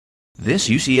This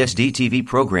UCSD TV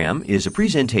program is a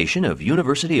presentation of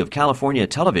University of California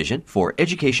Television for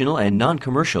educational and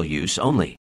non-commercial use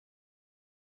only.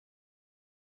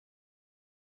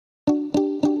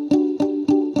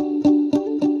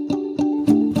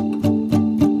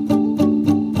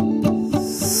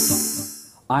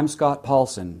 I'm Scott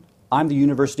Paulson. I'm the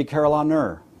University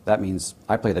Carillonneur. That means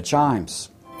I play the chimes.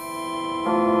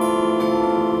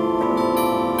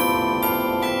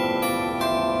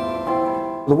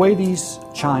 The way these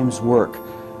chimes work,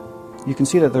 you can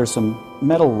see that there's some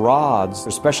metal rods.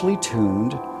 They're specially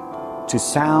tuned to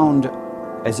sound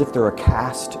as if they're a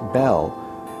cast bell,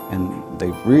 and they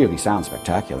really sound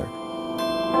spectacular.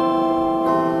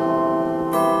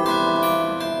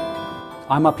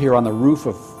 I'm up here on the roof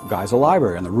of Geisel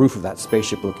Library, on the roof of that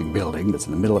spaceship-looking building that's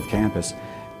in the middle of campus.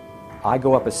 I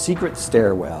go up a secret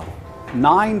stairwell,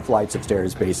 9 flights of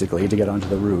stairs basically, to get onto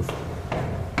the roof.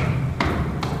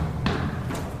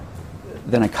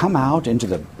 Then I come out into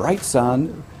the bright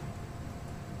sun,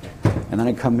 and then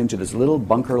I come into this little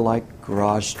bunker-like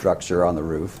garage structure on the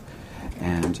roof,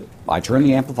 and I turn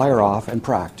the amplifier off and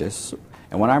practice,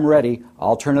 and when I'm ready,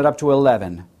 I'll turn it up to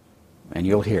 11, and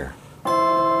you'll hear.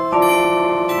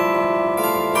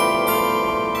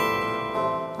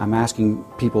 I'm asking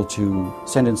people to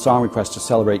send in song requests to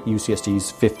celebrate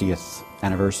UCSD's 50th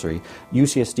anniversary.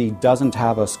 UCSD doesn't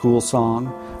have a school song,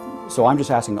 so I'm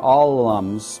just asking all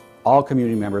alums, all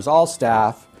community members, all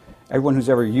staff, everyone who's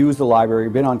ever used the library,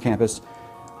 been on campus,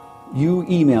 you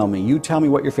email me, you tell me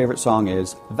what your favorite song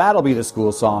is. That'll be the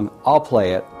school song, I'll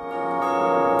play it.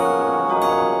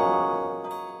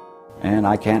 And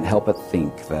I can't help but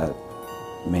think that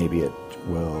maybe it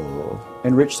will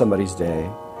enrich somebody's day,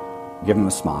 give them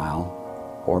a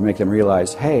smile, or make them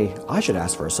realize, hey, I should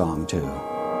ask for a song too.